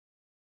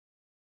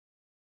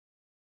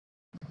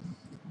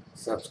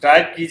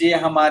Subscribe कीजिए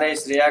हमारे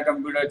Shreya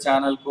computer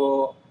channel को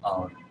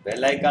और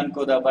बेल आइकन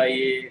को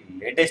दबाइए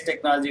लेटेस्ट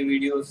टेक्नोलॉजी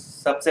वीडियो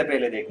सबसे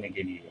पहले देखने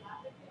के लिए।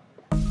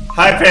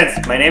 Hi friends,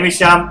 my name is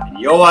Shyam.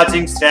 You're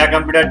watching Shreya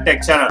Computer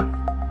Tech Channel.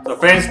 So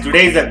friends,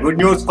 today is a good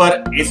news for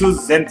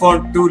ASUS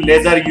ZENFONE 2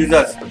 laser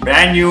users. The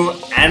brand new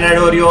Android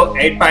Oreo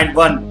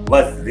 8.1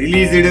 was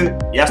released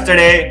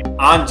yesterday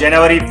on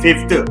January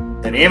 5th.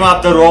 The name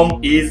of the ROM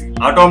is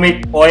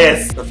Atomic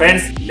OS. So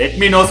friends, let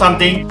me know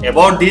something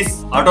about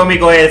this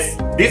Atomic OS.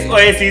 This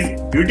OS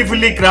is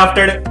beautifully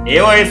crafted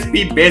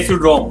Aosp based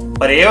ROM.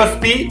 For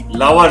Aosp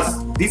lovers,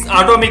 this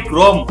Atomic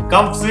ROM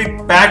comes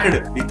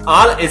packed with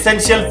all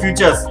essential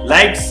features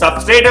like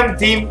Substratum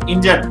theme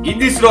engine. In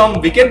this ROM,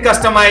 we can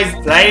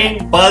customize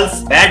flying,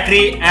 pulse,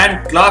 battery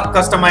and clock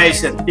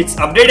customization. It's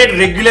updated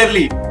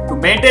regularly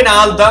to maintain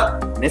all the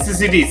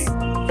necessities.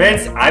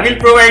 Friends, I will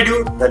provide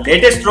you the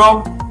latest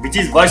ROM, which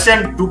is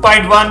version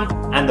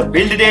 2.1 and the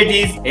build date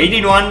is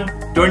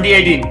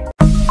 18/1/2018.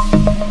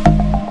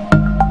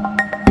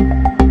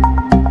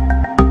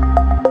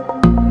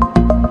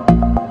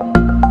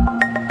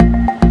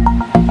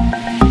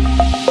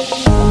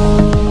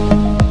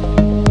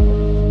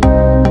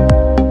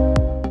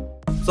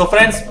 So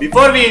friends,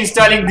 before we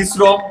installing this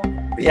ROM,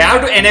 we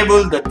have to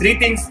enable the three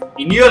things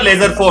in your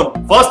laser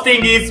phone. First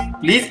thing is,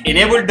 please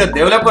enable the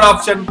developer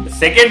option. The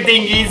second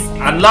thing is,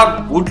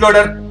 unlock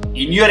Bootloader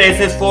in your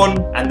ASUS phone.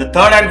 And the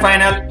third and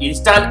final,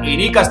 install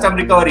any custom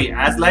recovery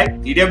as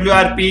like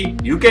TWRP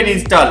you can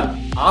install.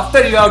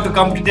 After you have to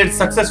completed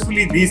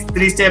successfully these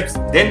three steps,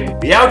 then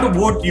we have to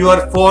boot your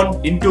phone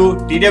into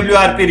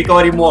TWRP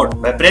recovery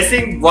mode by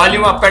pressing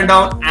volume up and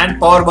down and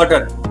power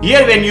button.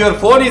 Here, when your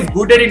phone is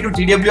booted into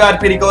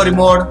TWRP recovery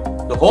mode,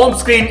 the home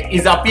screen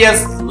is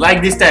appears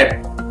like this type.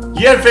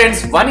 Here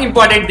friends, one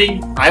important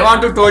thing I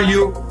want to tell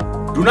you,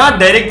 do not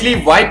directly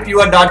wipe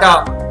your data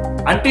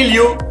until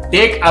you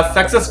take a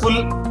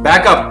successful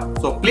backup.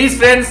 So please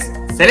friends,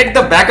 select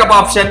the backup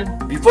option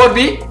before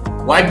we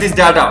wipe this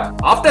data.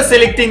 After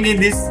selecting in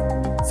this,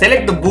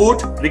 select the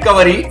boot,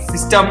 recovery,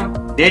 system,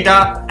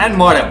 data and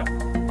modem.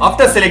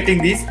 After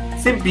selecting this,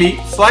 simply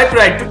swipe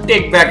right to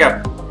take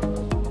backup.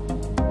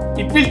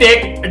 It will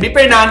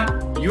depend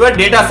on your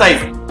data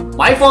size.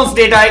 My phone's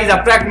data is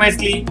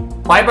approximately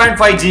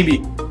 5.5 GB.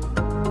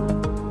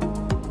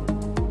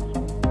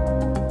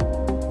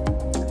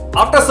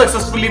 After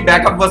successfully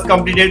backup was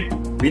completed,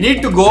 we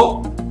need to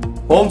go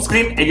home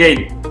screen again.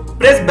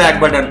 Press back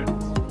button.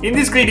 In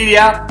this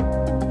criteria,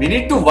 we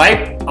need to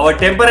wipe our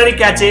temporary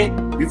cache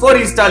before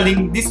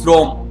installing this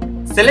ROM.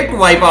 Select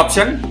wipe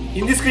option.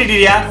 In this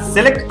criteria,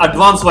 select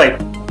advanced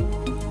wipe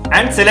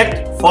and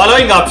select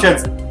following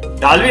options: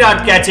 Dolby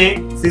Art cache,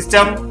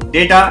 system,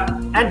 data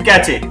and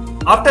cache.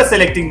 After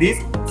selecting this,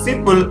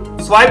 simple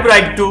swipe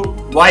right to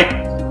wipe.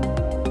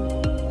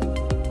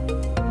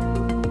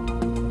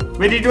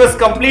 When it was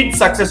complete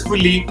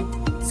successfully,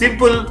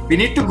 simple we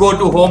need to go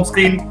to home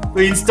screen to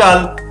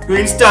install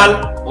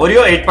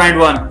Oreo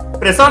 8.1.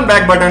 Press on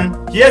back button.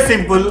 Here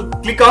simple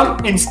click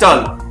on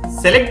install.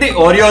 Select the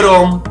Oreo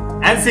ROM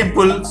and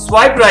simple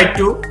swipe right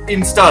to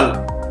install.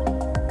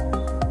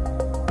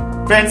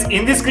 Friends,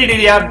 in this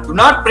criteria, do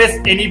not press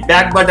any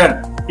back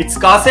button. It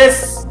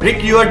causes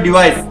brick your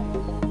device.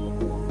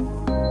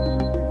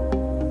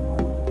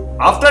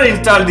 After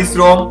install this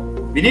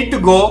ROM, we need to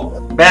go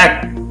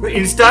back to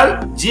install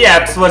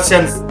GApps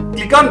versions.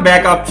 Click on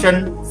back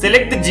option,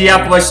 select the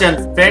GApp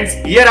versions. Friends,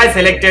 here I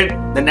selected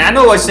the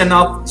nano version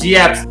of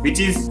GApps, which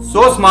is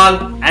so small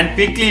and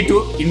quickly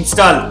to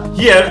install.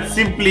 Here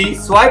simply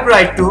swipe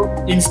right to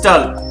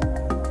install.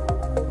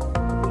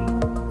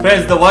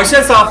 Friends, the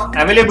versions of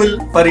available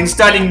for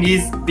installing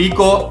is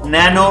Pico,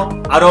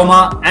 Nano,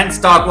 Aroma and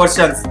stock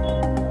versions.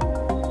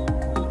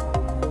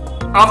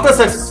 After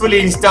successfully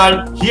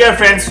installed, here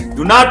friends,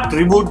 do not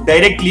reboot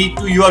directly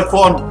to your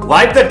phone.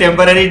 Wipe the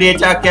temporary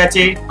data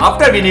cache.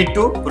 After we need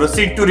to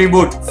proceed to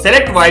reboot.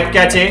 Select wipe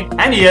cache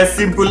and here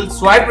simple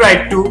swipe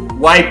right to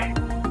wipe.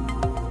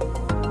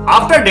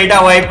 After data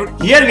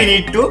wipe, here we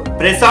need to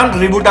press on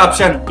reboot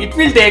option. It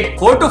will take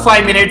 4 to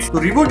 5 minutes to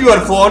reboot your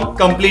phone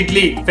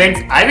completely. Friends,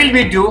 I will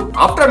meet you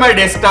after my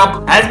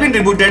desktop has been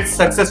rebooted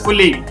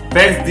successfully.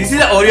 Friends, this is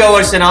the Oreo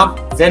version of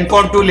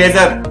ZENFONE 2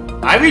 laser.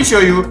 I will show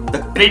you the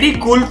pretty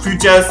cool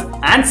features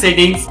and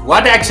settings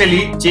what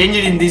actually changed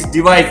in this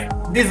device.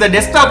 This is the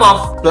desktop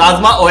of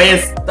Plasma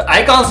OS. The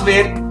icons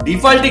were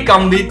defaultly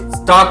come with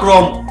stock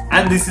ROM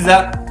and this is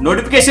a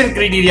notification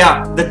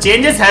criteria. The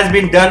changes has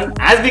been done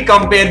as we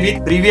compare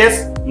with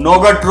previous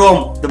Nougat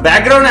ROM. The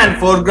background and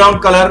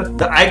foreground color,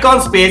 the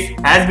icon space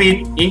has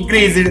been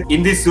increased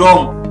in this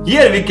ROM.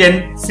 Here we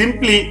can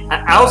simply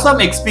have some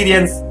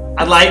experience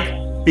like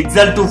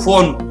Pixel to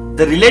phone.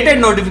 The related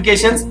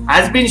notifications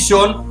has been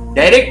shown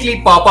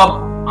directly pop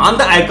up on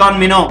the icon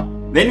menu.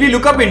 When we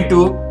look up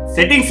into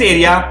settings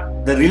area,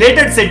 the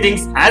related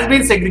settings has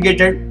been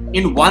segregated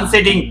in one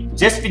setting.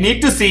 Just we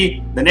need to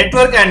see the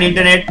network and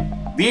internet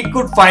we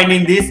could find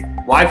in this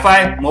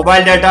Wi-Fi,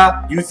 mobile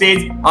data,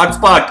 usage,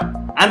 hotspot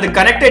and the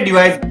connected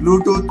device,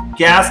 Bluetooth,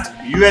 cast,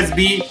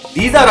 USB.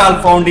 These are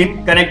all found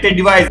in connected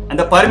device. And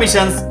the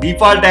permissions,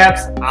 default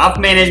apps, app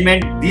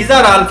management, these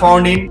are all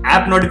found in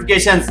app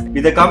notifications.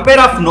 With the compare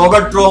of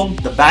Nougat ROM,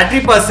 the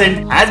battery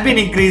percent has been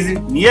increased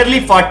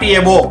nearly 40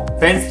 above.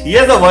 Friends,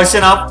 here's the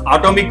version of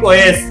Atomic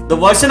OS. The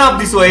version of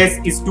this OS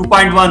is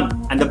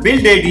 2.1 and the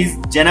build date is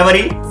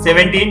January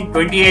 17,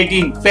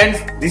 2018. Friends,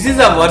 this is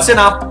a version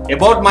of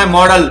About My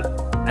Model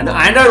and the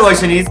Android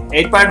version is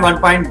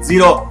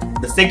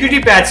 8.1.0. The security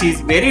patch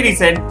is very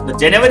recent, the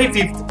January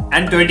 5th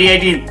and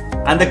 2018,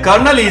 and the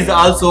kernel is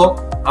also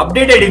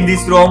updated in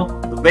this ROM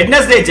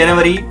Wednesday,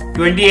 January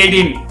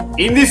 2018.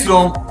 In this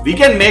ROM, we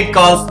can make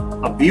calls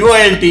of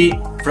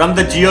VoLT from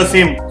the Jio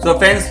SIM. So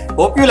friends,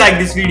 hope you like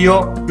this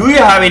video. Do you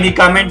have any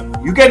comment?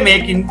 You can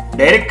make in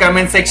direct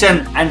comment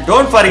section, and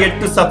don't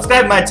forget to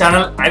subscribe my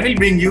channel. I will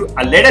bring you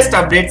a latest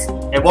updates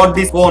about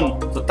this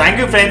phone. So thank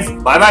you friends.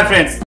 Bye bye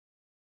friends.